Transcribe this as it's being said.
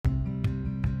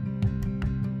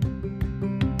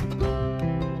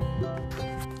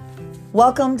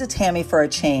Welcome to Tammy for a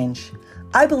Change.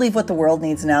 I believe what the world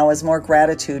needs now is more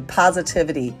gratitude,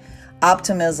 positivity,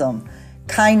 optimism,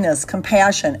 kindness,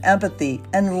 compassion, empathy,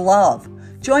 and love.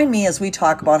 Join me as we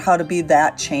talk about how to be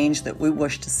that change that we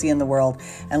wish to see in the world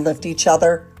and lift each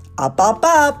other up, up,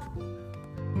 up.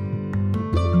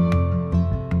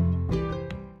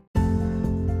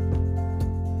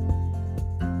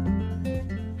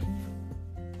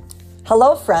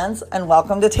 Hello, friends, and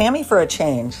welcome to Tammy for a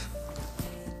Change.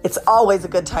 It's always a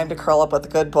good time to curl up with a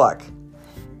good book.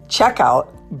 Check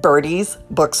out Birdie's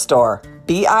Bookstore,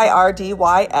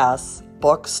 BIRDYS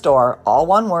Bookstore, all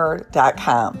one word,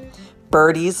 .com.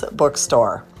 Birdie's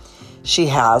Bookstore. She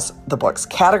has the books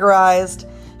categorized.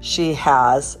 She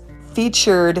has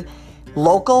featured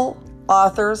local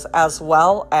authors as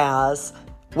well as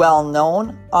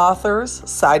well-known authors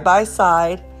side by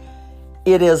side.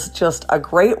 It is just a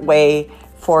great way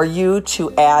for you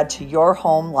to add to your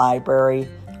home library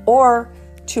or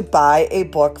to buy a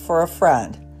book for a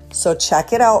friend. So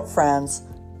check it out, friends.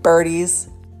 Birdie's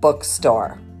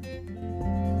Bookstore.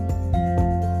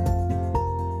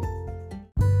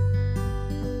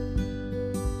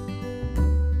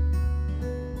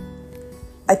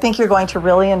 I think you're going to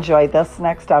really enjoy this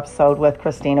next episode with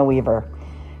Christina Weaver.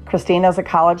 Christina is a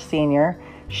college senior.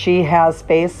 She has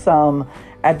faced some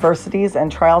adversities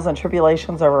and trials and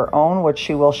tribulations of her own, which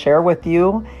she will share with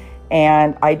you.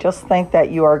 And I just think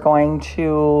that you are going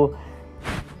to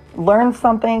learn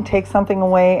something, take something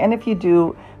away. And if you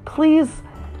do, please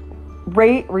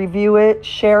rate, review it,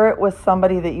 share it with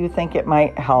somebody that you think it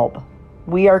might help.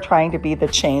 We are trying to be the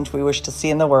change we wish to see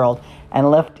in the world and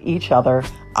lift each other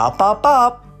up, up,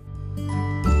 up.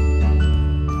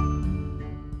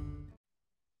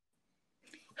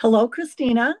 Hello,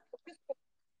 Christina.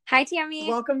 Hi, Tammy.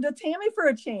 Welcome to Tammy for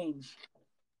a Change.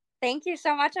 Thank you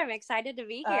so much. I'm excited to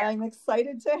be here. I'm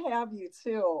excited to have you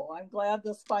too. I'm glad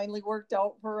this finally worked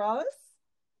out for us.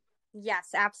 Yes,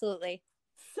 absolutely.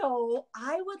 So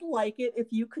I would like it if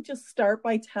you could just start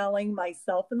by telling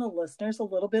myself and the listeners a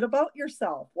little bit about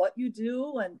yourself, what you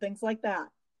do and things like that.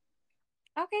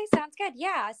 Okay, sounds good.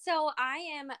 Yeah, so I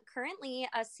am currently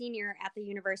a senior at the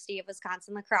University of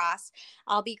Wisconsin-La Crosse.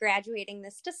 I'll be graduating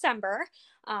this December,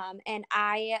 and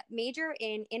I major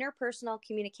in interpersonal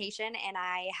communication, and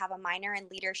I have a minor in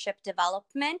leadership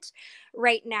development.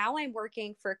 Right now, I'm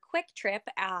working for Quick Trip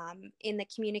in the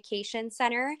communication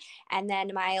center, and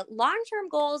then my long-term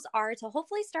goals are to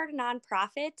hopefully start a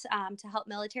nonprofit to help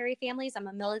military families. I'm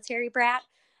a military brat.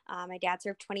 My dad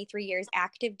served 23 years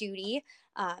active duty.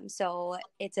 So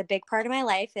it's a big part of my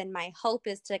life. And my hope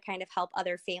is to kind of help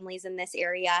other families in this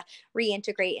area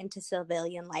reintegrate into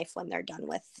civilian life when they're done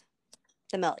with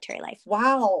the military life.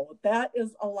 Wow, that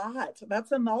is a lot.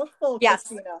 That's a mouthful, yes.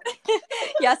 Christina.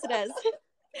 Yes, it is.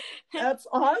 That's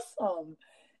awesome.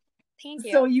 Thank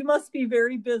you. So you must be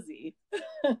very busy.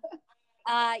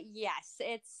 Yes,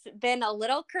 it's been a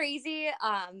little crazy.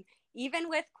 Even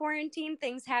with quarantine,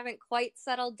 things haven't quite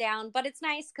settled down, but it's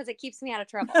nice because it keeps me out of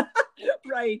trouble.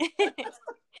 Right.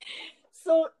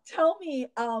 So tell me,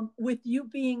 with you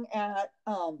being at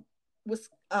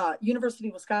University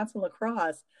of Wisconsin-La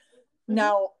Crosse,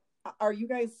 now, are you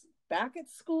guys back at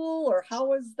school or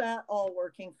how is that all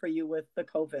working for you with the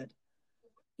COVID?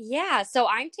 Yeah, so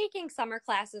I'm taking summer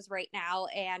classes right now,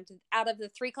 and out of the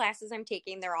 3 classes I'm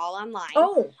taking, they're all online.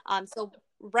 Oh. So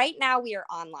right now we are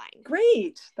online.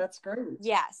 Great. That's great.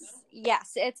 Yes,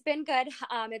 it's been good.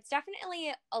 It's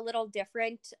definitely a little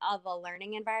different of a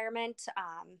learning environment.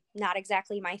 Not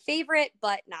exactly my favorite,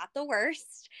 but not the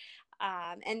worst.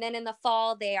 And then in the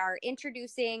fall, they are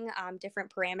introducing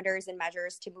different parameters and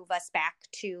measures to move us back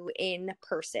to in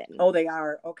person. Oh, they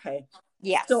are. Okay.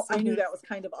 Yes. So I knew that was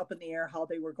kind of up in the air how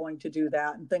they were going to do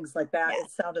that and things like that. Yes. It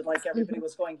sounded like everybody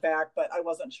was going back, but I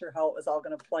wasn't sure how it was all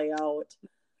going to play out.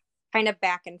 Kind of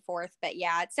back and forth, but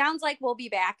yeah, it sounds like we'll be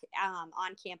back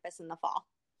on campus in the fall.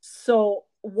 So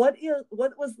what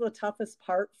was the toughest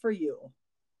part for you?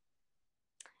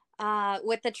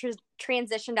 With the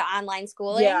transition to online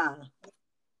schooling? Yeah.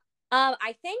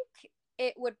 I think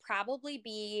it would probably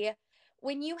be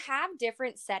when you have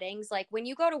different settings, like when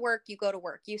you go to work,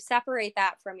 you separate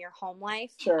that from your home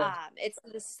life. Sure. It's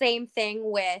the same thing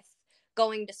with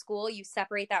going to school, you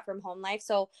separate that from home life.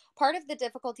 So part of the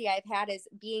difficulty I've had is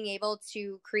being able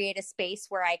to create a space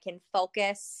where I can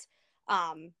focus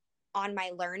on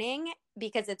my learning,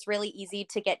 because it's really easy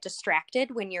to get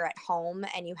distracted when you're at home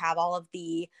and you have all of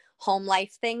the home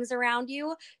life things around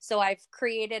you. So I've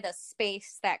created a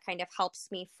space that kind of helps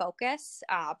me focus.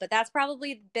 But that's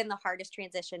probably been the hardest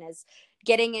transition, is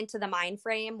getting into the mind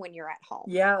frame when you're at home.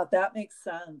 Yeah, that makes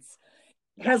sense.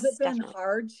 Has Yes, it been definitely.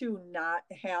 hard to not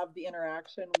have the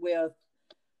interaction with,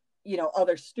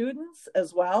 other students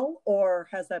as well, or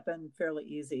has that been fairly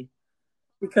easy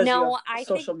because you have No, I think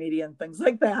social media and things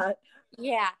like that?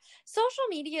 yeah. Social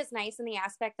media is nice in the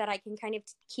aspect that I can kind of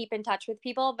keep in touch with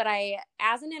people, but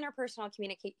as an interpersonal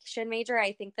communication major,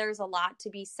 I think there's a lot to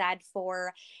be said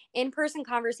for in-person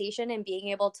conversation and being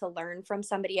able to learn from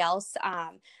somebody else.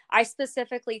 I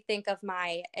specifically think of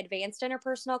my advanced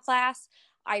interpersonal class.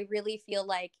 I really feel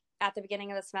like at the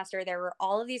beginning of the semester, there were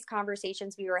all of these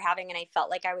conversations we were having, and I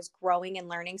felt like I was growing and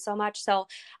learning so much. So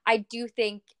I do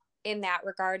think in that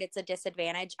regard, it's a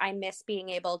disadvantage. I miss being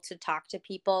able to talk to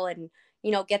people and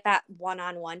get that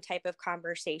one-on-one type of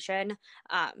conversation.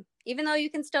 Even though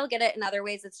you can still get it in other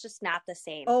ways, it's just not the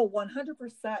same. Oh,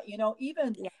 100%.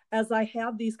 Even Yeah. as I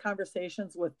have these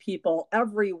conversations with people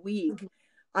every week, Mhm.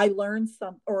 I learn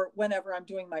or whenever I'm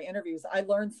doing my interviews, I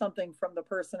learn something from the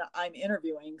person I'm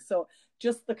interviewing. So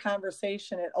just the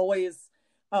conversation, it always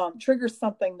triggers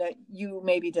something that you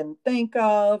maybe didn't think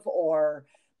of, or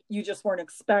you just weren't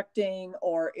expecting,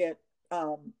 or it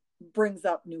brings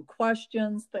up new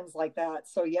questions, things like that.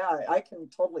 So yeah, I can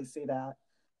totally see that.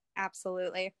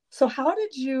 Absolutely. So how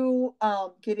did you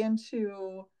get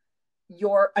into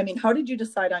how did you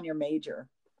decide on your major?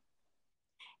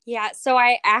 Yeah, so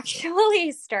I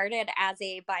actually started as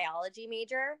a biology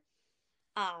major.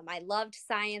 I loved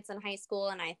science in high school,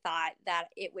 and I thought that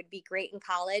it would be great in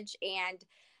college. And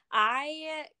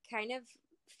I kind of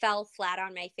fell flat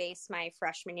on my face my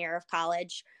freshman year of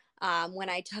college when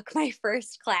I took my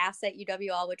first class at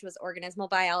UWL, which was organismal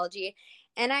biology.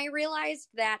 And I realized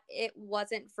that it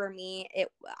wasn't for me.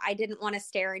 I didn't want to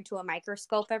stare into a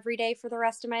microscope every day for the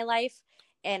rest of my life.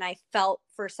 And I felt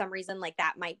for some reason like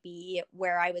that might be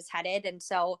where I was headed. And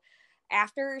so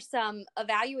after some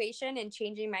evaluation and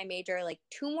changing my major like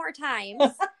two more times,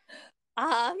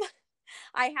 um,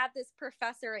 I had this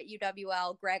professor at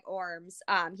UWL, Greg Orms.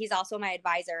 He's also my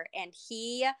advisor, and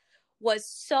he was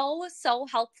so, so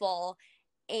helpful.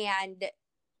 And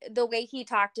the way he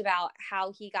talked about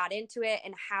how he got into it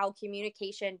and how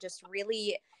communication just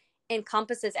really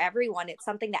encompasses everyone. It's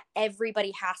something that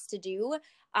everybody has to do.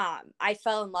 I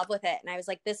fell in love with it, and I was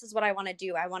like, this is what I want to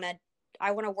do. I want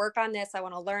to work on this. I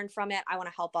want to learn from it. I want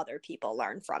to help other people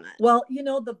learn from it. Well,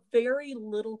 the very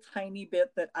little tiny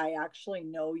bit that I actually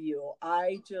know you,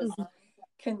 I just Mhm.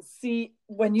 can see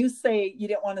when you say you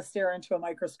didn't want to stare into a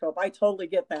microscope. I totally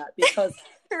get that because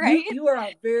you Right? you are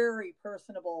a very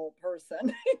personable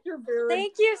person. You're very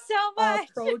Thank you so much.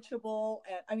 approachable,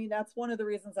 and I mean that's one of the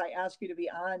reasons I asked you to be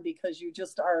on, because you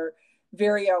just are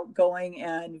very outgoing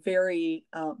and very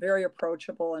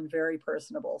approachable and very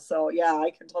personable. So yeah,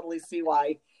 I can totally see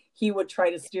why he would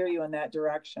try to steer you in that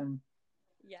direction.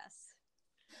 Yes.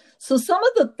 So some of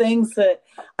the things that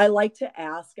I like to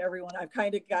ask everyone, I've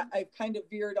kind of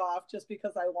veered off just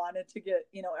because I wanted to get,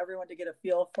 everyone to get a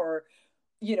feel for,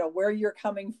 where you're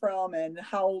coming from and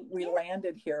how we Yeah.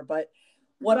 landed here. But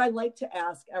what I like to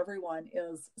ask everyone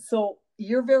is, so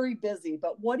you're very busy,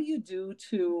 but what do you do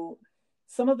to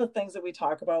some of the things that we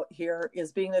talk about here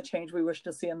is being the change we wish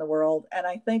to see in the world. And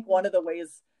I think one of the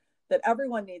ways that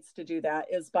everyone needs to do that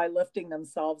is by lifting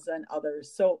themselves and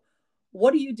others. So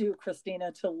what do you do,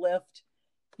 Christina, to lift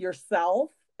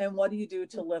yourself, and what do you do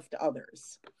to lift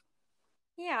others?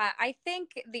 Yeah, I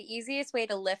think the easiest way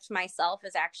to lift myself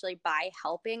is actually by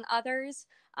helping others.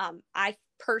 I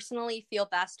personally feel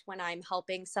best when I'm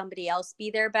helping somebody else be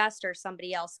their best or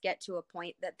somebody else get to a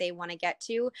point that they want to get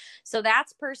to. So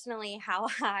that's personally how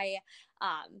I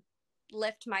um,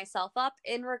 lift myself up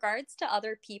in regards to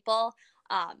other people.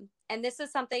 And this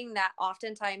is something that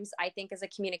oftentimes I think as a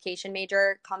communication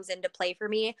major comes into play for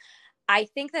me. I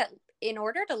think that in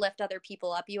order to lift other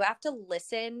people up, you have to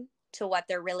listen to what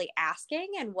they're really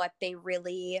asking and what they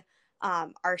really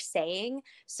are saying.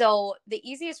 So the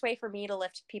easiest way for me to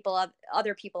lift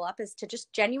other people up, is to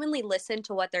just genuinely listen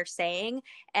to what they're saying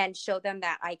and show them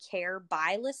that I care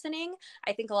by listening.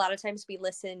 I think a lot of times we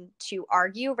listen to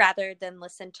argue rather than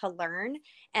listen to learn.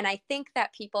 And I think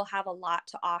that people have a lot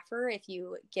to offer if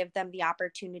you give them the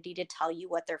opportunity to tell you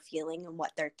what they're feeling and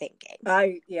what they're thinking.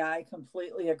 I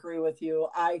completely agree with you.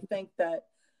 I think that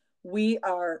we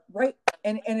are right,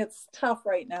 and it's tough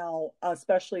right now,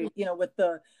 especially with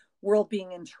the world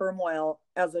being in turmoil.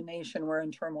 As a nation, we're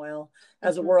in turmoil.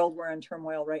 As a Mhm. world, we're in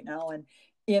turmoil right now, and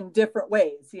in different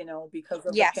ways, because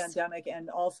of the Yes. pandemic and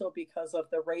also because of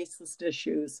the racist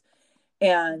issues.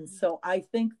 And Mhm. so I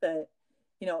think that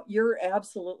you're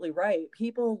absolutely right.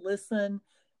 People listen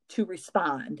to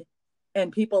respond,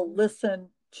 and people listen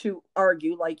to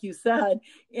argue, like you said,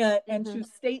 and Mhm. to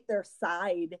state their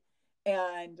side.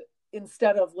 And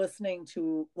instead of listening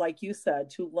to, like you said,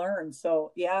 to learn.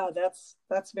 So yeah, that's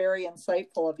very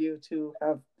insightful of you to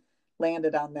have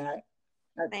landed on that.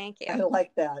 Thank I you.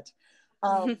 like that.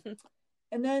 Um,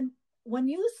 and then when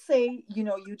you say,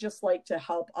 you just like to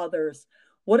help others,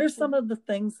 what are some of the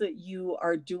things that you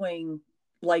are doing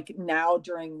like now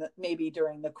maybe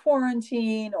during the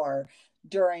quarantine or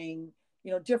during,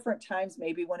 different times,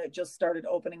 maybe when it just started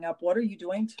opening up? What are you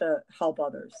doing to help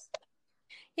others?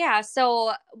 Yeah,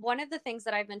 so one of the things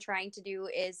that I've been trying to do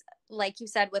is, like you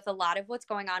said, with a lot of what's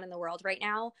going on in the world right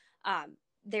now,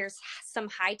 there's some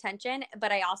high tension,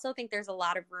 but I also think there's a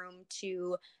lot of room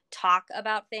to talk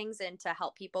about things and to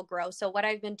help people grow. So what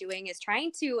I've been doing is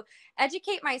trying to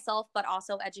educate myself, but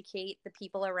also educate the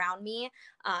people around me.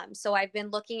 So I've been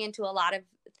looking into a lot of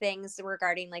things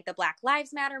regarding like the Black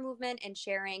Lives Matter movement and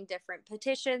sharing different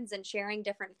petitions and sharing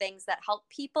different things that help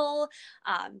people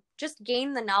just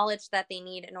gain the knowledge that they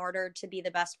need in order to be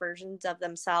the best versions of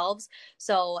themselves.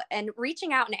 So, and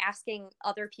reaching out and asking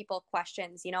other people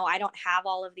questions. I don't have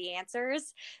all of the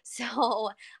answers. So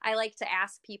I like to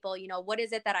ask people, what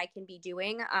is it that I can be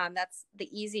doing? That's the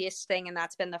easiest thing. And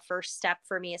that's been the first step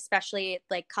for me, especially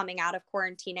like coming out of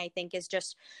quarantine, I think, is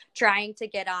just trying to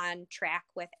get on track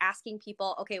with asking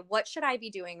people, okay, what should I be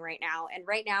doing right now? And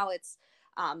right now it's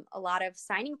a lot of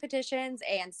signing petitions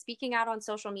and speaking out on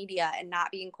social media and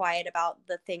not being quiet about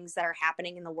the things that are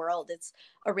happening in the world. It's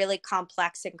a really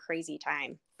complex and crazy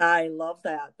time. I love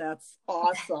that. That's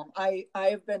awesome. I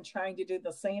have been trying to do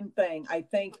the same thing, I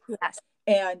think. Yes.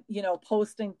 And,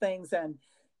 posting things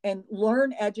and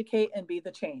learn, educate, and be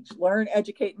the change. Learn,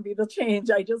 educate, and be the change.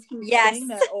 I just keep saying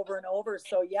that over and over.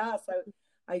 So yes,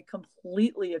 I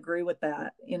completely agree with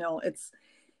that.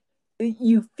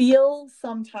 You feel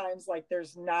sometimes like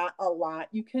there's not a lot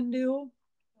you can do,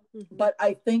 but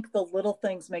I think the little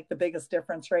things make the biggest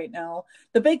difference right now.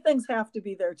 The big things have to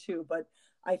be there too, but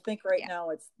I think right now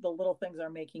it's the little things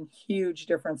are making huge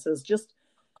differences.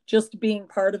 Just being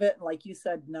part of it, and like you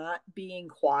said, not being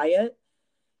quiet,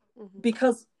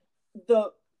 because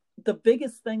the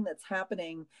biggest thing that's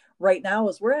happening right now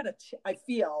is I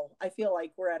feel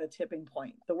like we're at a tipping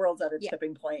point. The world's at a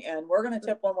tipping point, and we're going to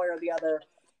tip one way or the other.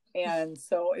 And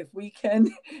so if we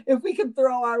can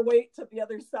throw our weight to the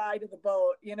other side of the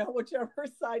boat, whichever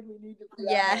side we need to be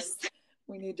on,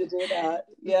 we need to do that.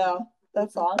 Yeah,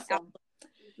 that's awesome.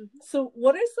 So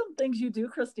what are some things you do,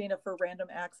 Christina, for random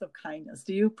acts of kindness?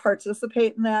 Do you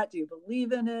participate in that? Do you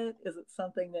believe in it? Is it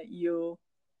something that you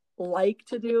like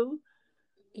to do?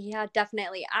 Yeah,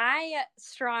 definitely. I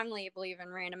strongly believe in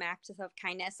random acts of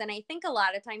kindness. And I think a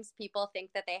lot of times people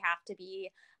think that they have to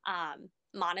be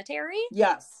monetary.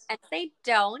 Yes. And they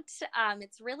don't.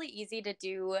 It's really easy to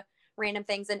do random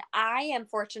things. And I am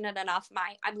fortunate enough,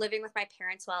 I'm living with my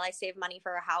parents while I save money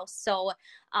for a house. So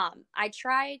I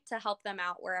try to help them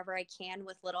out wherever I can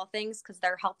with little things because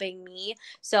they're helping me.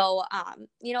 So,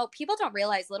 people don't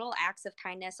realize little acts of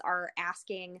kindness are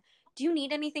asking, do you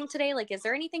need anything today? Like, is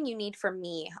there anything you need from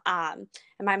me? And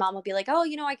my mom will be like, oh,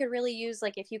 I could really use,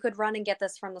 like, if you could run and get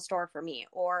this from the store for me,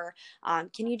 or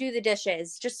can you do the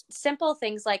dishes? Just simple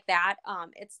things like that.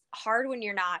 It's hard when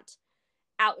you're not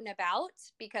out and about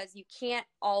because you can't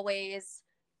always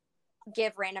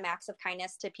give random acts of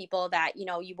kindness to people that,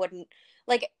 you wouldn't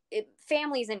like.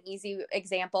 Family's an easy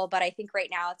example, but I think right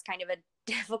now it's kind of a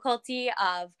difficulty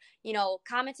of,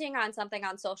 commenting on something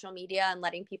on social media and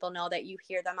letting people know that you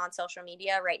hear them on social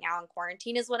media right now in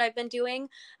quarantine is what I've been doing.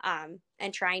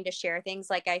 And trying to share things,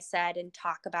 like I said, and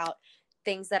talk about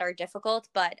things that are difficult,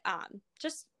 but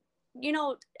just,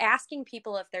 asking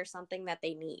people if there's something that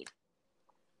they need.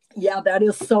 Yeah, that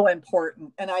is so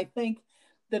important. And I think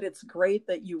that it's great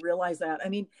that you realize that. I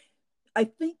mean, I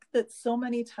think that so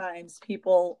many times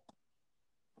people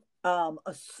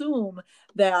assume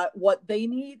that what they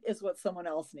need is what someone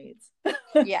else needs.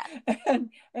 Yeah.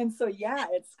 and so, yeah,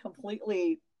 it's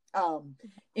completely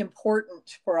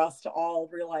important for us to all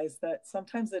realize that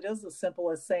sometimes it is as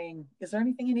simple as saying, is there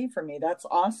anything you need from me? That's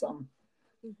awesome.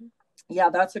 Yeah,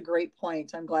 that's a great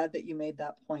point. I'm glad that you made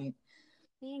that point.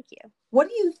 Thank you. What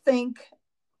do you think?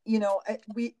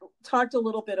 We talked a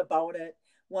little bit about it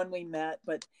when we met,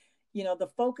 but the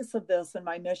focus of this and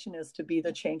my mission is to be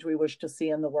the change we wish to see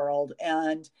in the world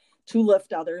and to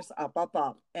lift others up, up,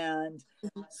 up. And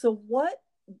so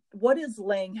what is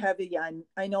laying heavy on,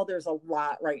 I know there's a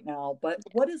lot right now, but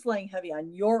what is laying heavy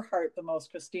on your heart the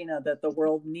most, Christina, that the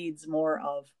world needs more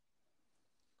of?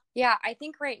 Yeah, I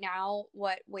think right now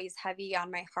what weighs heavy on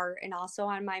my heart and also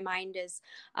on my mind is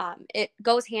it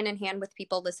goes hand in hand with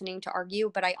people listening to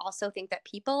argue, but I also think that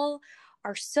people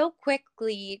are they're so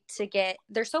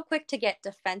quick to get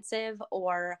defensive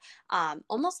or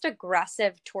almost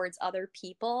aggressive towards other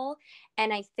people.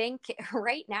 And I think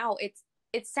right now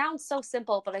it sounds so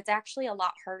simple, but it's actually a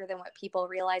lot harder than what people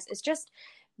realize. Is just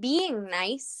being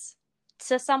nice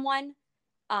to someone,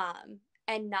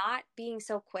 and not being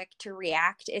so quick to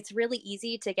react. It's really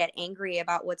easy to get angry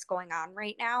about what's going on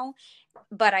right now,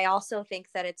 but I also think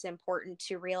that it's important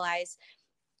to realize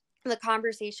the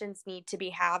conversations need to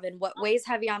be had. And what weighs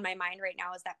heavy on my mind right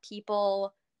now is that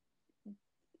people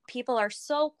are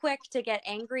so quick to get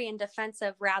angry and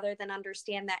defensive rather than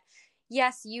understand that,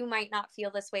 yes, you might not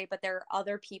feel this way, but there are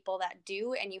other people that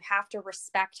do, and you have to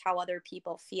respect how other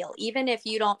people feel, even if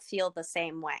you don't feel the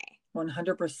same way.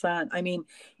 100%. I mean,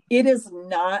 it is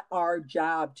not our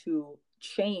job to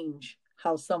change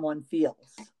how someone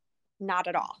feels. Not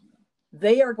at all.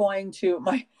 They are going to,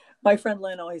 my friend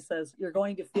Lynn always says, you're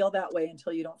going to feel that way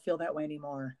until you don't feel that way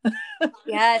anymore.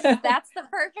 Yes, that's the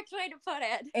perfect way to put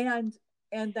it. And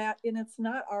it's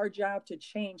not our job to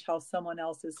change how someone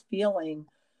else is feeling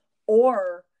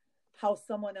or how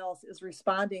someone else is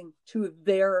responding to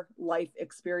their life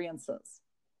experiences.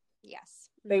 Yes.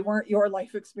 They weren't your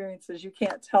life experiences. You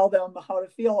can't tell them how to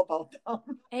feel about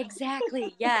them.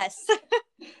 Exactly. Yes.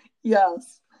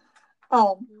 Yes.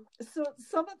 So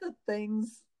some of the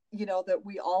things, that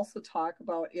we also talk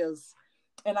about is,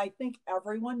 and I think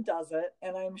everyone does it,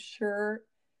 and I'm sure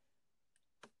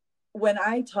when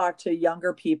I talk to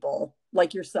younger people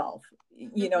like yourself,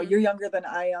 you're younger than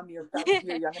I am. You're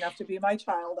young enough to be my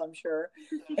child, I'm sure.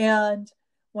 And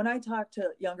when I talk to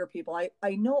younger people,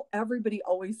 I know everybody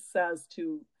always says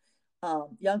to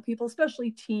young people,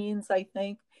 especially teens, I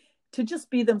think, to just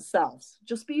be themselves,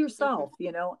 just be yourself,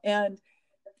 And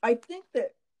I think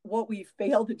that what we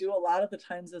fail to do a lot of the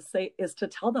times is to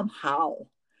tell them how.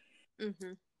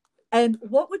 Mm-hmm. And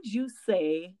what would you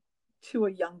say to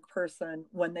a young person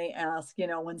when they ask,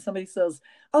 when somebody says,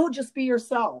 oh, just be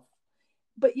yourself?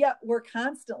 But yet we're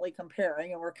constantly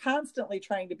comparing and we're constantly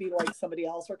trying to be like somebody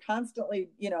else. We're constantly,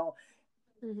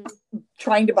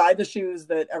 trying to buy the shoes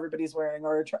that everybody's wearing,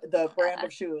 or the brand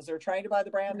of shoes, or trying to buy the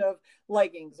brand of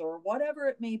leggings, or whatever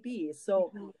it may be.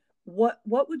 So what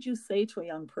would you say to a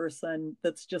young person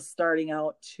that's just starting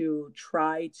out to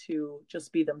try to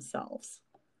just be themselves?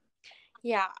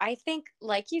 Yeah, I think,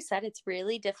 like you said, it's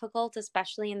really difficult,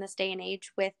 especially in this day and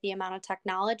age with the amount of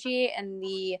technology and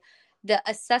the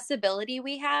accessibility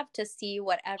we have to see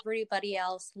what everybody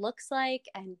else looks like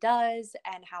and does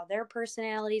and how their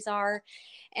personalities are.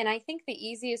 And I think the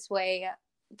easiest way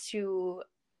to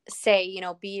say,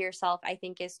 be yourself, I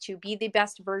think, is to be the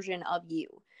best version of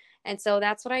you. And so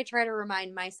that's what I try to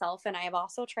remind myself. And I have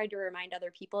also tried to remind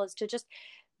other people, is to just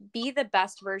be the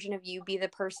best version of you, be the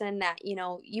person that,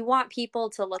 you want people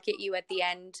to look at you at the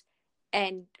end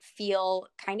and feel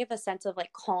kind of a sense of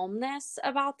like calmness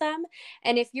about them.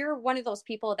 And if you're one of those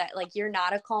people that like, you're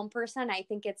not a calm person, I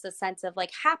think it's a sense of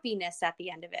like happiness at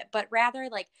the end of it, but rather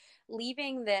like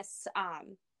leaving this,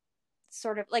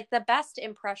 sort of like the best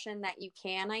impression that you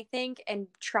can, I think, and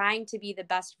trying to be the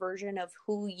best version of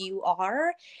who you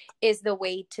are is the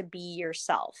way to be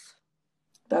yourself.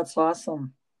 That's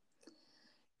awesome.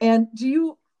 And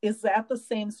is that the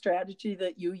same strategy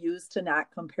that you use to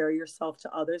not compare yourself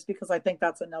to others? Because I think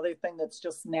that's another thing that's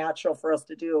just natural for us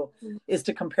to do, is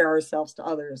to compare ourselves to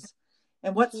others.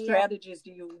 And what strategies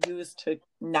do you use to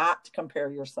not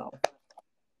compare yourself?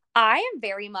 I am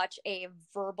very much a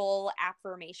verbal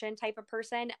affirmation type of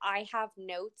person. I have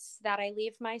notes that I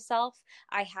leave myself.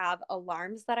 I have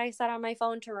alarms that I set on my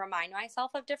phone to remind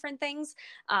myself of different things,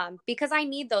 because I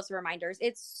need those reminders.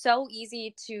 It's so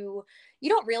easy you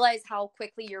don't realize how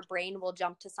quickly your brain will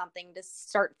jump to something to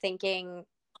start thinking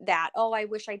that, oh, I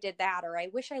wish I did that, or I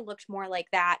wish I looked more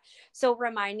like that. So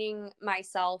reminding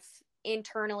myself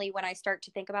internally when I start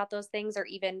to think about those things, or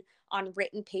even on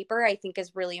written paper, I think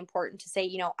is really important to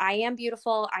say, I am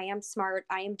beautiful, I am smart,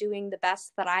 I am doing the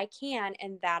best that I can,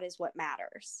 and that is what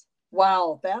matters.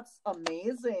 Wow, that's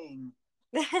amazing.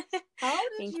 How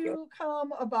did you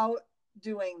come about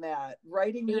doing that?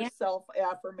 Writing yourself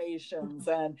affirmations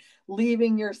and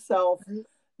leaving yourself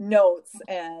notes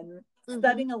and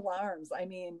setting alarms. I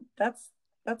mean, that's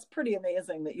pretty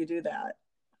amazing that you do that.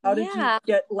 How did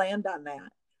you land on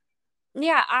that?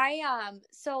 Yeah,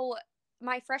 so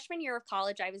my freshman year of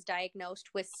college, I was diagnosed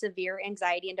with severe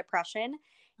anxiety and depression.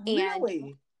 Really?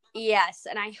 And yes,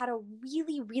 and I had a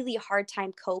really, really hard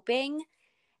time coping.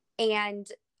 And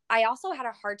I also had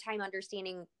a hard time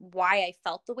understanding why I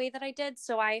felt the way that I did.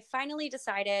 So I finally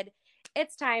decided,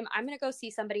 it's time. I'm going to go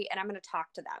see somebody and I'm going to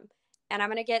talk to them. And I'm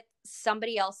going to get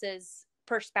somebody else's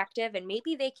perspective, and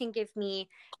maybe they can give me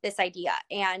this idea.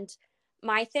 And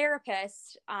my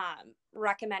therapist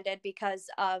recommended, because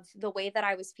of the way that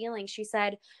I was feeling, she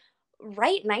said,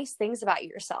 write nice things about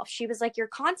yourself. She was like, you're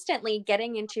constantly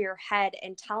getting into your head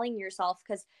and telling yourself,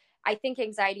 because I think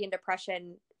anxiety and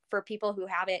depression, for people who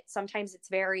have it, sometimes it's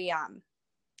very,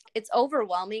 it's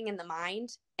overwhelming in the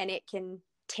mind, and it can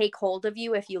take hold of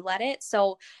you if you let it.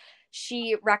 So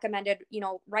she recommended,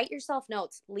 write yourself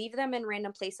notes, leave them in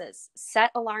random places,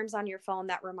 set alarms on your phone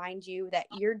that remind you that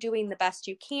you're doing the best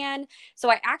you can.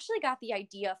 So I actually got the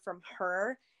idea from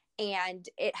her, and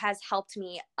it has helped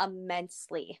me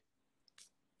immensely.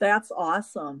 That's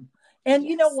awesome. And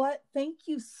you know Yes. what? Thank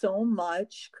you so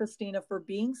much, Christina, for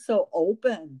being so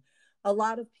open. A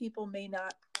lot of people may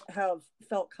not have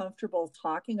felt comfortable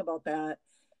talking about that.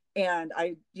 And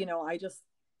I just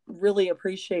really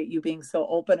appreciate you being so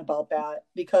open about that,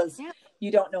 because Yeah.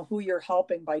 you don't know who you're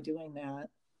helping by doing that.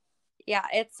 Yeah,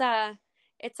 it's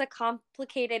a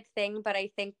complicated thing, but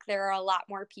I think there are a lot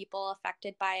more people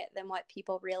affected by it than what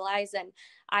people realize. And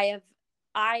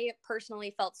I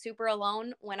personally felt super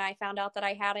alone when I found out that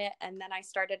I had it, and then I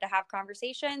started to have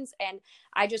conversations, and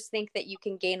I just think that you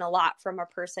can gain a lot from a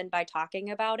person by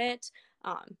talking about it.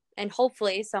 And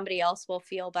hopefully somebody else will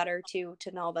feel better too,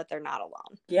 to know that they're not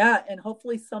alone. Yeah. And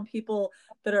hopefully some people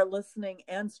that are listening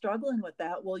and struggling with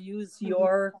that will use Mhm.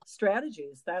 your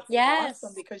strategies. That's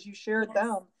awesome, Yes. because you shared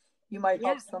them. You might Yeah,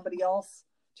 help somebody else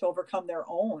to overcome their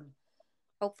own.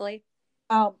 hopefully.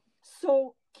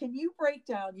 So can you break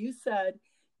down, you said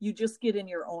you just get in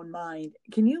your own mind.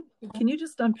 Can you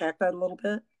just unpack that a little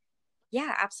bit?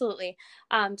 Yeah, absolutely.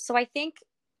 So I think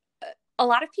a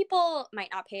lot of people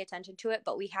might not pay attention to it,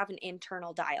 but we have an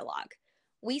internal dialogue.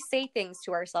 We say things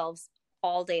to ourselves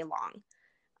all day long.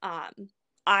 Um,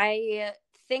 I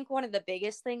think one of the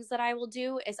biggest things that I will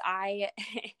do is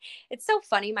it's so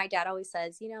funny. My dad always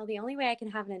says, the only way I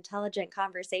can have an intelligent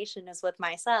conversation is with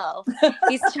myself.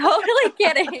 He's totally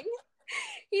kidding.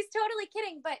 He's totally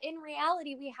kidding. But in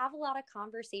reality, we have a lot of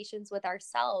conversations with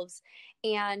ourselves.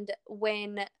 And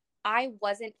when I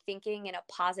wasn't thinking in a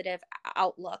positive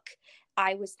outlook,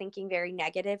 I was thinking very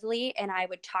negatively, and I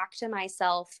would talk to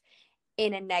myself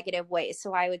in a negative way.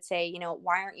 So I would say,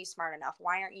 why aren't you smart enough?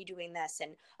 Why aren't you doing this?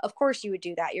 And of course you would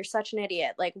do that. You're such an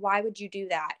idiot. Like, why would you do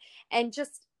that? And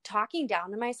just talking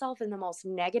down to myself in the most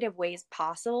negative ways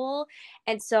possible.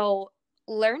 And so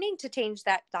learning to change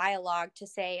that dialogue to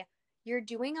say, you're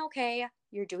doing okay.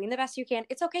 You're doing the best you can.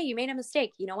 It's okay. You made a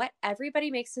mistake. You know what? Everybody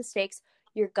makes mistakes.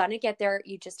 You're going to get there.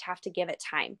 You just have to give it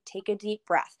time. Take a deep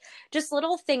breath. Just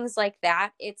little things like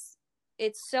that. It's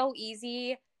so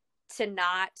easy to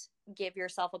not give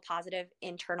yourself a positive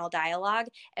internal dialogue.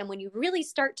 And when you really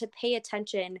start to pay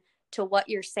attention to what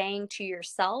you're saying to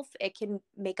yourself, it can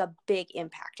make a big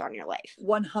impact on your life.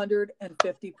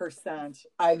 150%.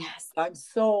 I'm Yes. I'm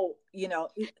so,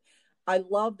 I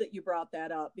love that you brought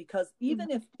that up, because even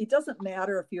if it doesn't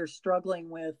matter if you're struggling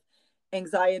with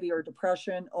anxiety or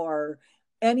depression or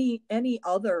any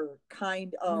other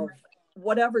kind of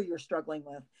whatever you're struggling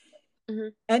with, Mm-hmm.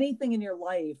 anything in your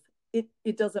life,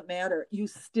 it doesn't matter. You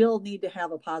still need to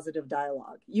have a positive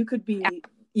dialogue. You could be,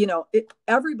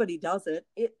 everybody does it.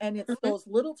 And it's Mm-hmm. those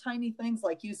little tiny things,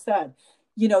 like you said,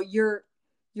 you're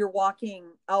walking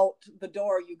out the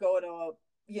door, you go to,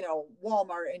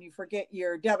 Walmart, and you forget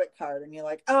your debit card, and you're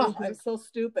like, oh, Mm-hmm. I'm so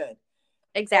stupid. Or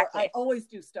I Exactly. always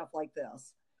do stuff like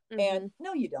this. And Mm-hmm.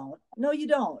 no, you don't. No, you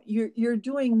don't. You're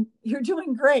doing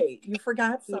great. You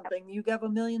forgot Yep. something. You have a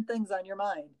million things on your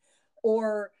mind.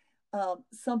 Or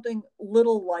something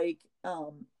little like,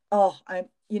 oh,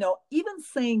 even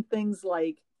saying things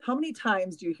like, how many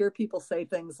times do you hear people say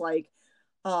things like,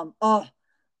 oh,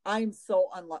 I'm so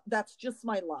unlucky. That's just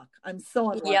my luck. I'm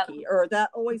so Yep. unlucky. Or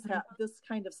that always Mm-hmm. this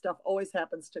kind of stuff always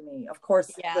happens to me. Of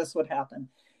course, Yeah. this would happen.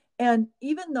 And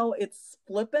even though it's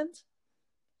flippant,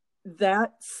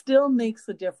 that still makes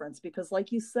a difference, because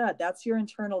like you said, that's your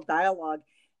internal dialogue,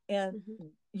 and Mm-hmm.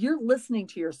 you're listening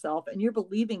to yourself and you're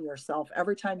believing yourself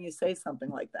every time you say something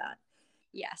like that.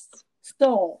 Yes.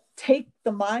 So take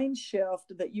the mind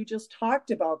shift that you just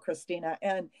talked about, Christina,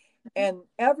 and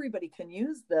everybody can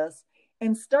use this,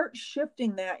 and start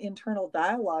shifting that internal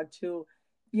dialogue to,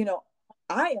 you know,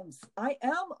 I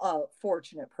am a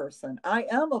fortunate person. I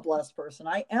am a blessed person.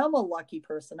 I am a lucky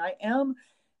person. I am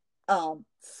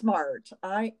smart.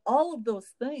 I all of those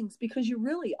things, because you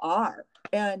really are.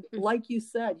 And Mm-hmm. like you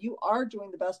said, you are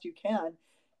doing the best you can.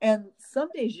 And some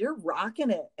days you're rocking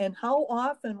it. And how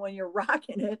often when you're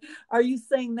rocking it are you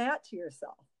saying that to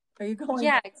yourself? Are you going,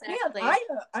 Yeah, man, exactly.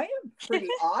 I am pretty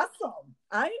awesome.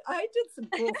 I did some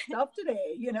cool stuff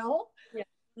today, Yeah.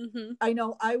 Mm-hmm. I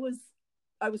know I was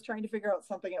I was trying to figure out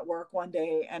something at work one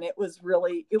day, and it was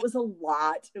a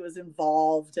lot. It was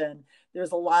involved, and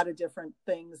there's a lot of different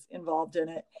things involved in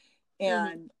it.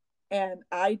 Mm-hmm. And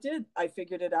I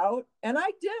figured it out, and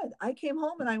I came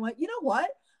home and I went, you know what?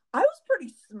 I was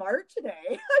pretty smart today. I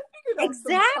figured out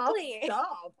some tough Exactly.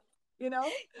 stuff, you know?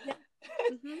 Yeah.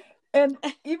 Mm-hmm. And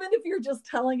even if you're just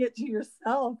telling it to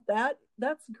yourself,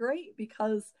 that's great,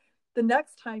 because the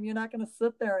next time you're not going to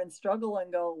sit there and struggle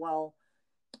and go, well,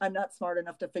 I'm not smart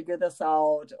enough to figure this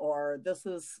out, or this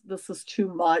is too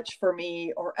much for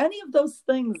me, or any of those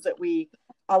things that we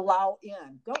allow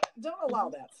in. Don't allow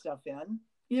Mm-hmm. that stuff in.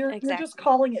 You're just Exactly.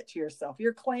 calling it to yourself.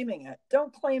 You're claiming it.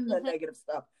 Don't claim the Mm-hmm. negative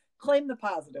stuff. Claim the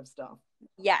positive stuff.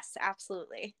 Yes,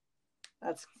 absolutely.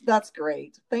 That's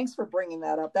great. Thanks for bringing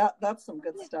that up. That's some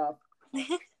good stuff.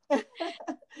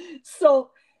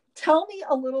 So tell me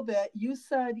a little bit. You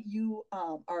said you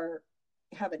are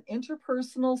have an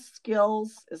interpersonal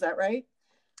skills. Is that right?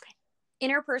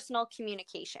 Interpersonal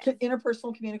communication.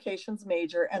 Interpersonal communications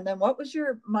major. And then what was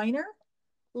your minor?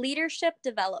 Leadership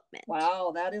development.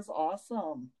 Wow, that is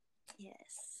awesome.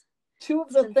 Yes. Two of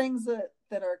the things that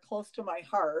are close to my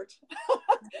heart,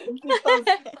 because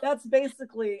that's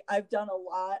basically, I've done a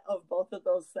lot of both of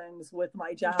those things with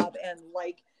my job. And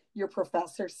like your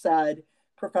Professor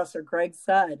Greg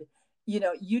said,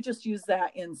 you just use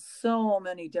that in so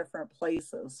many different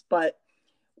places. But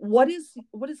what is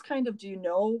kind of, do you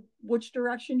know which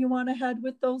direction you want to head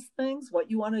with those things,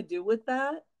 what you want to do with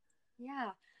that?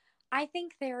 Yeah. I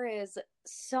think there is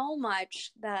so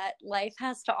much that life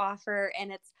has to offer,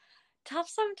 and it's tough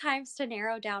sometimes to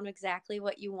narrow down exactly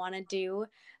what you want to do.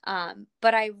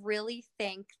 But I really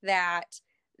think that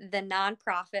the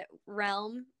nonprofit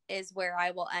realm is where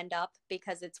I will end up,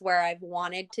 because it's where I've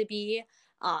wanted to be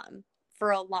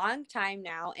for a long time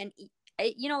now. And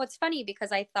it's funny,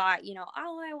 because I thought,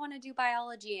 oh, I want to do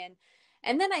biology,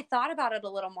 and then I thought about it a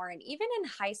little more. And even in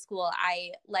high school,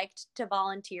 I liked to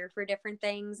volunteer for different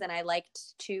things, and I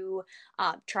liked to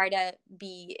try to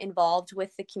be involved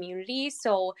with the community.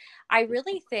 So I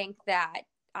really think that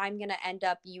I'm going to end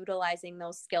up utilizing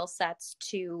those skill sets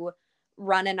to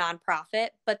run a nonprofit.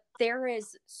 But there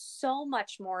is so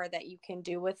much more that you can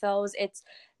do with those. It's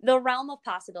the realm of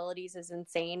possibilities is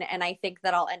insane. And I think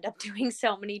that I'll end up doing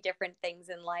so many different things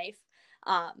in life.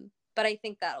 But I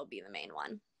think that'll be the main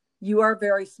one. You are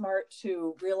very smart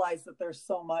to realize that there's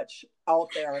so much out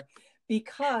there,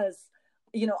 because,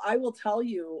 I will tell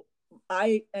you,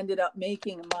 I ended up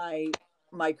making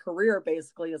my career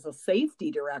basically as a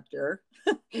safety director.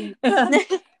 and,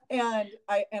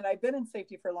 I've been in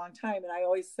safety for a long time. And I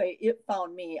always say, it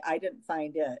found me, I didn't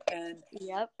find it. And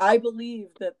Yep. I believe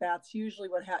that that's usually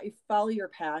what happens. You follow your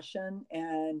passion.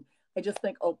 And I just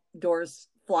think, doors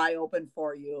fly open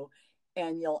for you,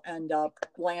 and you'll end up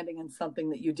landing in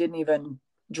something that you didn't even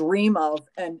dream of.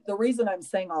 And the reason I'm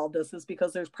saying all this is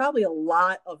because there's probably a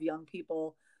lot of young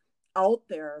people out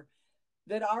there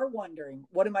that are wondering,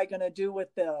 what am I going to do with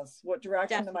this? What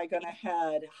direction am I going to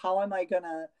head? How am I going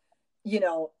to,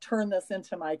 turn this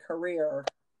into my career?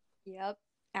 Yep,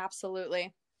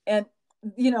 absolutely. And,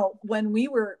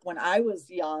 when I was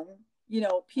young,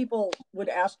 people would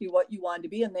ask you what you wanted to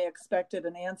be, and they expected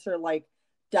an answer like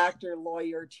doctor,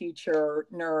 lawyer, teacher,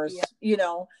 nurse,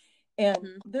 and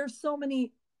there's so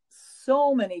many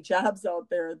jobs out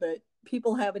there that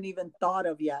people haven't even thought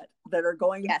of yet, that are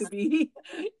going to be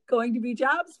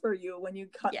jobs for you when you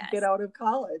get out of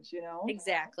college,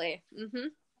 Exactly. Mm-hmm.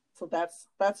 So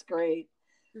that's great.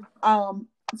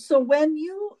 So when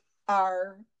you're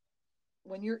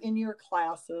in your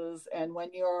classes, and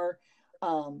when you're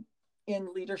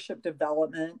in leadership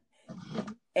development,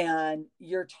 and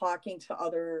you're talking to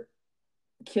other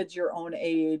kids your own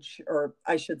age, or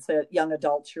I should say young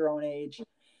adults your own age,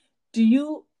 do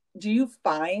you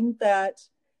find that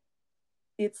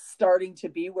it's starting to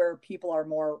be where people are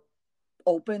more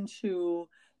open to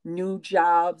new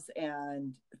jobs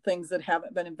and things that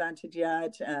haven't been invented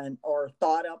yet, or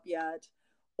thought up yet?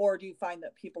 Or do you find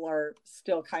that people are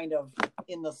still kind of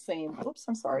in the same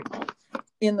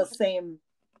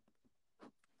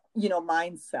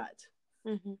mindset?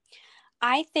 Mm-hmm.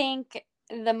 I think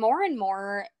the more and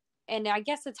more, and I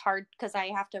guess it's hard because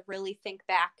I have to really think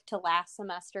back to last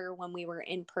semester when we were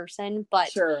in person,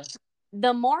 but sure,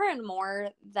 the more and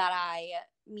more that I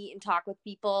meet and talk with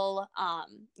people,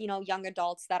 young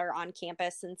adults that are on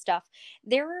campus and stuff,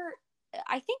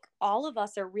 I think all of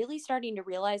us are really starting to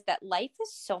realize that life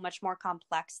is so much more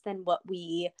complex than what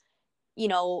we,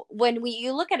 when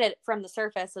you look at it from the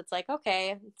surface, it's like,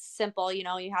 okay, it's simple. You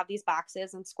have these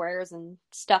boxes and squares and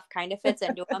stuff kind of fits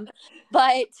into them.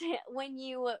 But when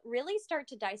you really start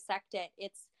to dissect it,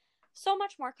 it's so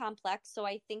much more complex. So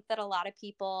I think that a lot of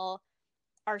people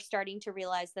are starting to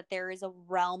realize that there is a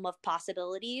realm of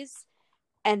possibilities,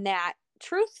 and that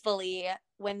truthfully,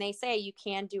 when they say you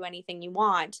can do anything you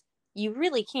want, you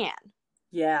really can.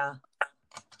 Yeah.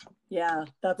 Yeah.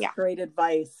 That's Yeah. great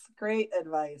advice. Great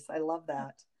advice. I love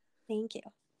that. Thank you.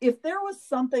 If there was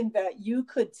something that you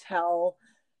could tell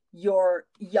your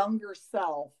younger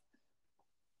self,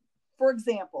 for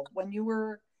example, when you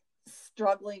were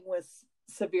struggling with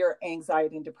severe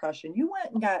anxiety and depression, you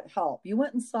went and got help. You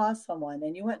went and saw someone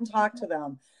and you went and talked to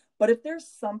them. But if there's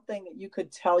something that you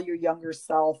could tell your younger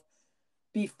self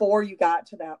before you got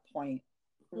to that point,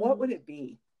 what would it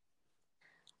be?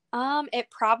 It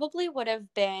probably would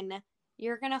have been,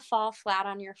 you're gonna fall flat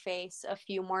on your face a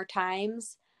few more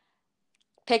times.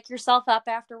 Pick yourself up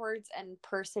afterwards and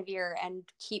persevere and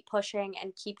keep pushing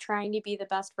and keep trying to be the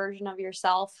best version of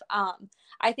yourself.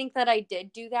 I think that I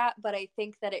did do that, but I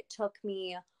think that it took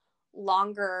me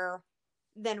longer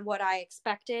than what I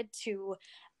expected to.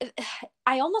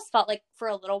 I almost felt like for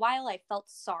a little while I felt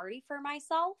sorry for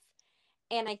myself.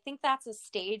 And I think that's a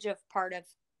stage of part of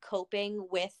coping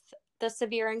with the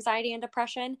severe anxiety and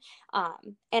depression.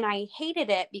 And I hated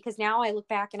it because now I look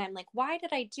back and I'm like, why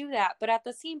did I do that? But at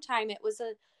the same time, it was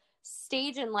a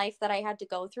stage in life that I had to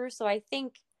go through. So I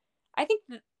think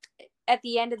at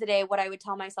the end of the day, what I would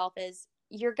tell myself is,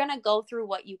 you're going to go through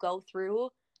what you go through.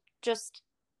 Just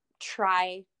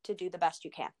try to do the best you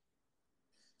can.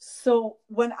 So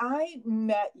when I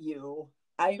met you,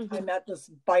 I Mm-hmm. met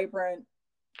this vibrant,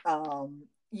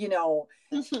 you know,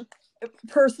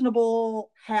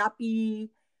 personable,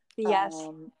 happy, Yes.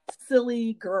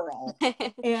 silly girl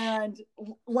and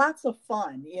lots of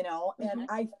fun, and Mm-hmm.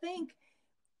 I think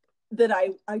that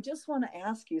I just want to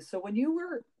ask you, so when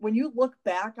you look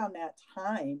back on that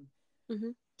time,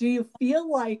 Mm-hmm. do you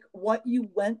feel like what you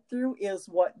went through is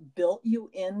what built you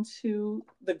into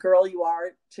the girl you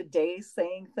are today,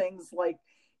 saying things like,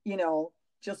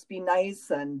 just be nice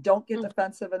and don't get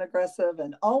defensive and aggressive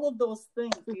and all of those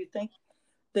things? Do you think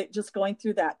that just going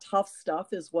through that tough stuff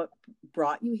is what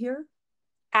brought you here?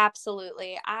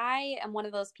 Absolutely. I am one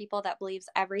of those people that believes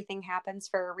everything happens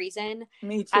for a reason.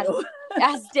 Me As too.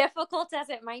 as difficult as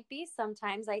it might be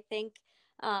sometimes, I think,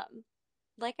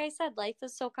 like I said, life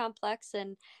is so complex,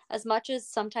 and as much as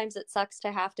sometimes it sucks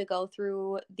to have to go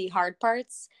through the hard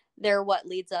parts, they're what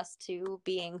leads us to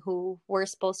being who we're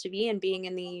supposed to be and being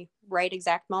in the right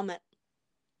exact moment.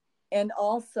 And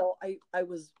also, I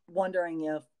was wondering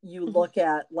if you Mhm. look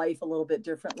at life a little bit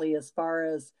differently, as far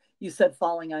as you said,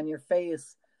 falling on your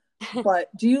face. But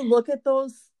do you look at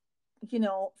those,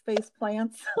 face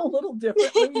plants a little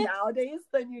differently nowadays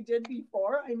than you did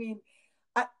before? I mean,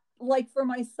 I like for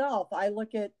myself, I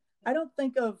don't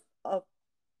think of a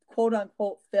quote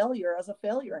unquote failure as a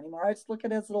failure anymore. I just look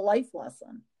at it as a life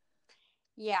lesson.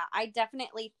 Yeah, I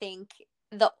definitely think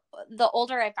the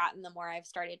older I've gotten, the more I've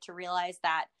started to realize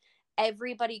that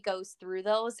everybody goes through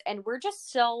those, and we're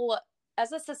just so,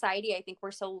 as a society, I think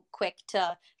we're so quick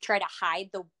to try to hide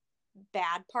the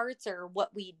bad parts or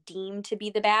what we deem to be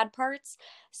the bad parts.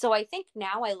 So I think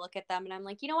now I look at them and I'm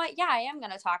like, you know what? Yeah, I am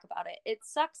going to talk about it. It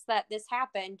sucks that this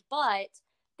happened, but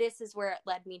this is where it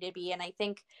led me to be. And I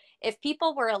think if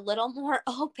people were a little more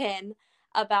open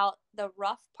about the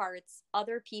rough parts,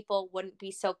 other people wouldn't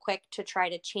be so quick to try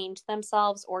to change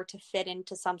themselves or to fit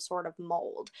into some sort of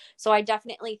mold. So I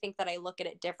definitely think that I look at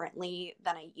it differently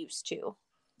than I used to.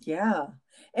 Yeah.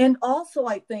 And also,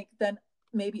 I think then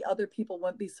maybe other people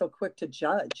wouldn't be so quick to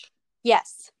judge,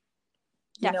 Yes,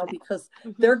 definitely. because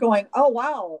Mm-hmm. they're going, oh,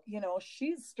 wow,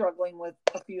 she's struggling with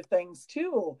a few things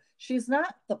too. She's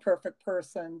not the perfect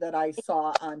person that I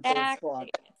saw on Facebook.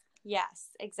 Exactly. Yes,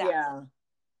 exactly. Yeah.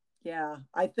 Yeah.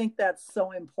 I think that's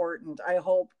so important.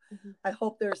 Mhm. I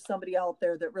hope there's somebody out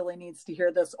there that really needs to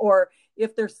hear this, or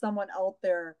if there's someone out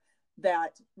there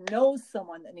that knows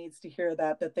someone that needs to hear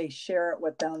that, that they share it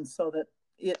with them so that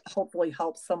it hopefully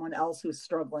helps someone else who's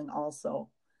struggling also.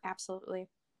 Absolutely.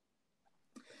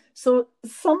 So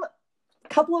some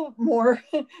couple of more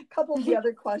couple of the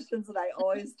other questions that I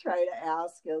always try to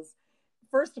ask is,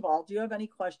 first of all, do you have any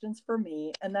questions for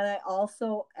me? And then I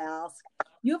also ask,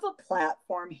 you have a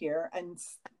platform here, and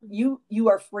you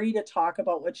are free to talk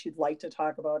about what you'd like to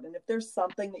talk about. And if there's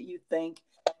something that you think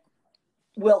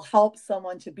will help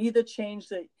someone to be the change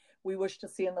that we wish to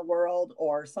see in the world,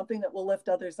 or something that will lift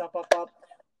others up,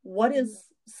 what is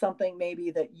something maybe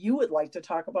that you would like to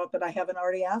talk about that I haven't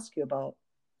already asked you about?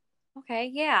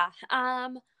 Okay, yeah.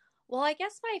 Well, I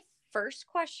guess my first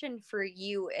question for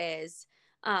you is,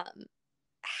 um,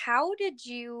 how did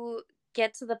you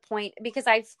get to the point, because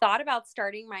I've thought about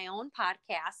starting my own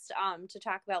podcast to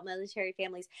talk about military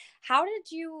families. How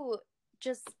did you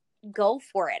just go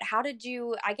for it? How did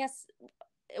you, I guess,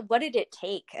 what did it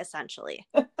take essentially?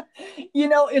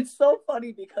 It's so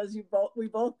funny because we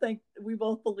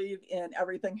both believe in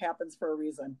everything happens for a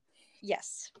reason.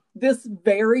 Yes. This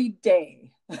very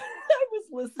day, I was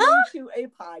listening to a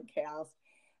podcast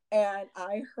and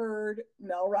I heard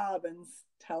Mel Robbins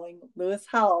telling Lewis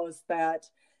Howes that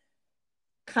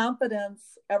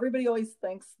confidence, everybody always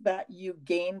thinks that you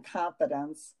gain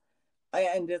confidence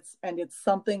and it's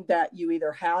something that you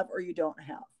either have or you don't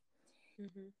have.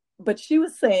 Mm-hmm. But she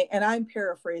was saying, and I'm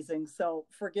paraphrasing, so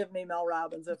forgive me, Mel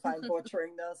Robbins, if I'm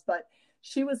butchering this, but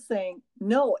she was saying,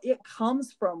 no, it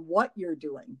comes from what you're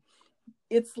doing.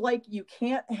 It's like you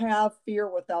can't have fear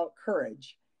without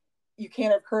courage. You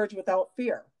can't have courage without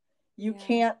fear. You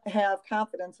can't have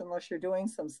confidence unless you're doing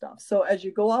some stuff. So as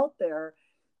you go out there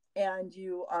and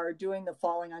you are doing the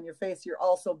falling on your face, you're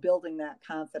also building that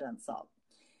confidence up.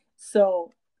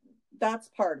 So that's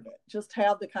part of it. Just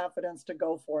have the confidence to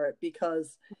go for it,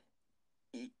 because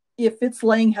if it's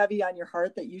laying heavy on your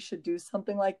heart that you should do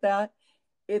something like that,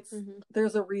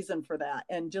 there's a reason for that,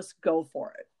 and just go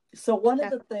for it. So one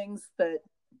of the things that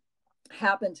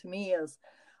happened to me is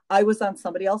I was on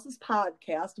somebody else's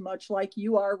podcast, much like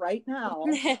you are right now.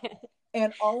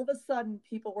 And all of a sudden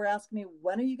people were asking me,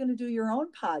 when are you going to do your own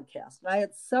podcast? And I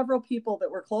had several people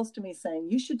that were close to me saying,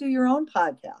 you should do your own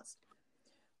podcast.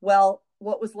 Well,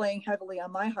 what was laying heavily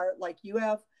on my heart, like you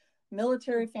have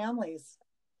military families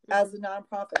as a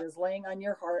nonprofit, is laying on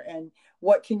your heart, and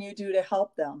what can you do to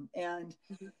help them? And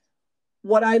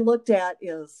what I looked at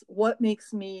is what am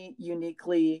I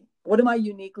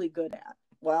uniquely good at?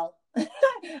 Well,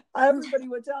 everybody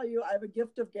would tell you I have a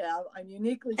gift of gab. I'm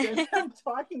uniquely good at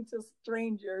talking to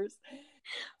strangers.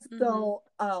 So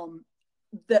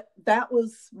that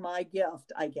was my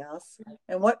gift, I guess.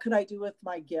 And what could I do with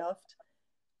my gift?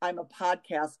 I'm a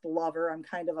podcast lover. I'm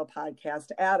kind of a podcast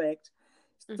addict.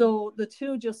 So the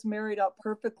two just married up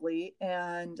perfectly.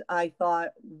 And I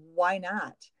thought, why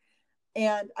not?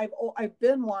 And I've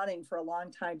been wanting for a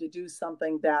long time to do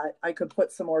something that I could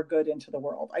put some more good into the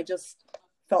world. I just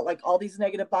felt like all these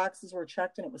negative boxes were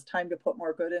checked and it was time to put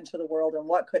more good into the world. And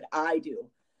what could I do?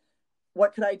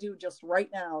 What could I do just right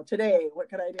now, today? What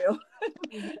could I do?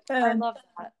 I love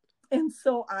that. And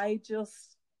so I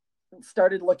just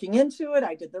started looking into it.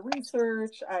 I did the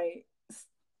research.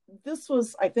 This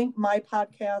was, I think, my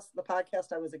podcast, the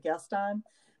podcast I was a guest on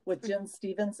with Jen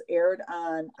Stevens, aired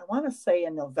on, I want to say,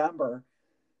 in November.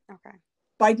 Okay.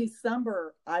 By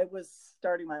December, I was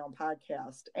starting my own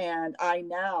podcast, and I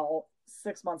now,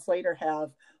 6 months later,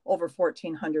 have over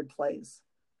 1,400 plays.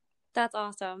 That's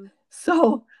awesome.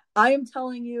 So I am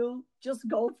telling you, just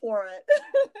go for it.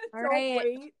 All right.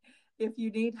 Wait. If you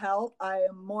need help, I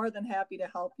am more than happy to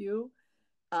help you.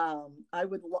 I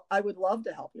would love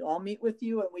to help you. I'll meet with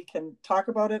you and we can talk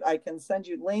about it. I can send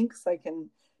you links. I can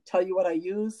tell you what I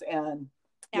use, and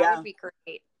that would be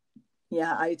great.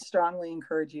 Yeah, I strongly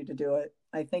encourage you to do it.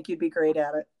 I think you'd be great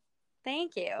at it.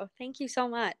 Thank you. Thank you so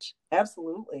much.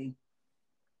 Absolutely.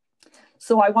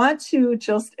 So I want to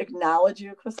just acknowledge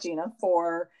you, Christina,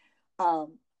 for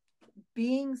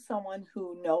being someone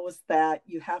who knows that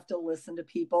you have to listen to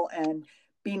people and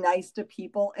be nice to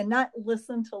people, and not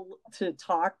listen to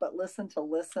talk, but listen to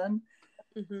listen.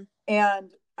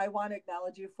 And I want to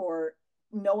acknowledge you for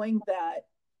knowing that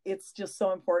it's just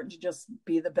so important to just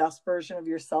be the best version of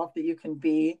yourself that you can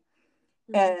be.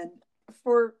 And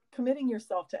for committing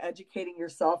yourself to educating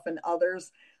yourself and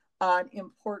others on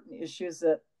important issues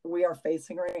that we are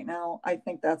facing right now. I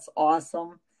think that's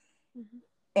awesome.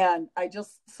 And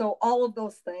so all of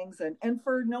those things, and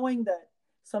for knowing that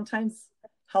sometimes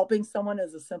helping someone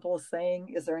is as simple as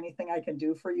saying, is there anything I can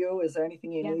do for you? Is there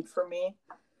anything you need from me?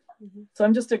 So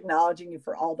I'm just acknowledging you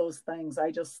for all those things. I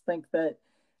just think that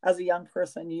as a young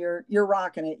person, you're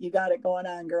rocking it. You got it going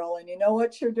on, girl, and you know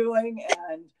what you're doing,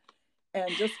 and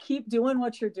just keep doing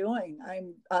what you're doing.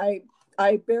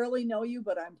 I barely know you,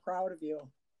 but I'm proud of you.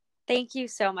 Thank you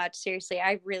so much. Seriously,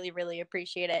 I really, really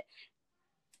appreciate it.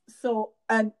 So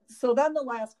then the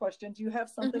last question, do you have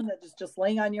something that is just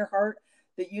laying on your heart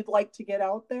that you'd like to get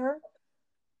out there?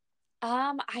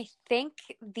 I think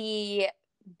the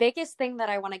biggest thing that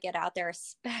I want to get out there,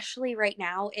 especially right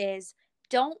now, is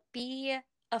don't be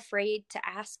afraid to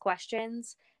ask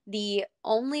questions. The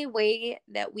only way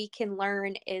that we can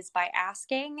learn is by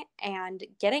asking and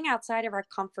getting outside of our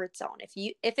comfort zone.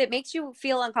 If it makes you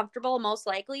feel uncomfortable, most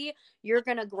likely you're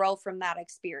going to grow from that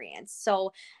experience.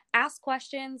 So ask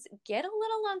questions, get a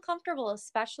little uncomfortable,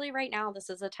 especially right now. This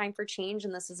is a time for change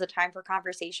and this is a time for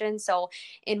conversation. So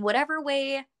in whatever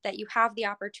way that you have the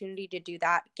opportunity to do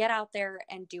that, get out there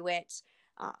and do it.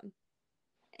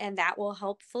 And that will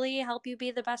hopefully help you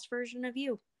be the best version of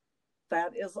you.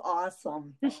 That is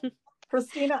awesome.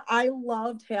 Christina, I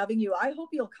loved having you. I hope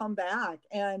you'll come back.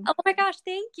 And oh my gosh,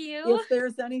 thank you. If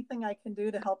there's anything I can do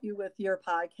to help you with your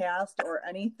podcast or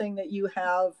anything that you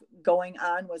have going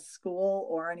on with school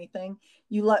or anything,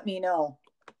 you let me know.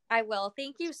 I will.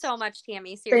 Thank you so much,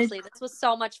 Tammy. Seriously, this was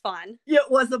so much fun.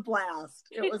 It was a blast.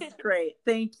 It was great.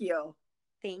 Thank you.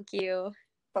 Thank you.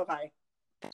 Bye-bye.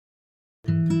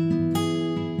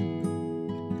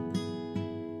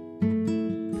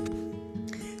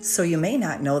 So you may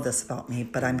not know this about me,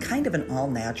 but I'm kind of an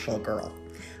all-natural girl.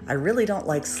 I really don't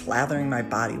like slathering my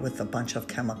body with a bunch of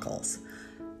chemicals.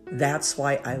 That's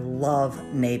why I love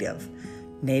Native.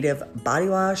 Native body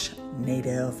wash,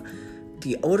 Native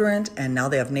deodorant, and now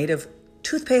they have Native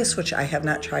toothpaste, which I have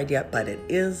not tried yet, but it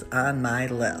is on my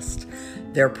list.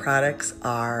 Their products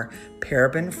are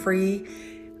paraben-free,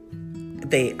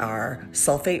 they are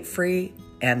sulfate-free,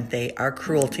 and they are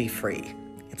cruelty-free.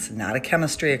 It's not a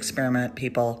chemistry experiment,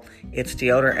 people. It's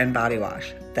deodorant and body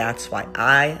wash. That's why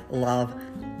I love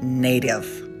Native.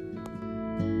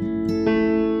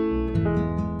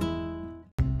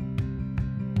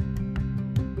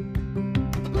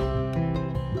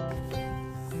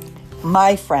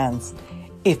 My friends,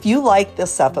 if you like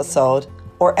this episode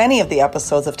or any of the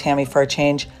episodes of Tammy for a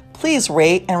Change, please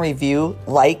rate and review,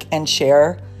 like and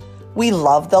share. We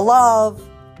love the love.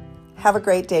 Have a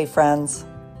great day, friends.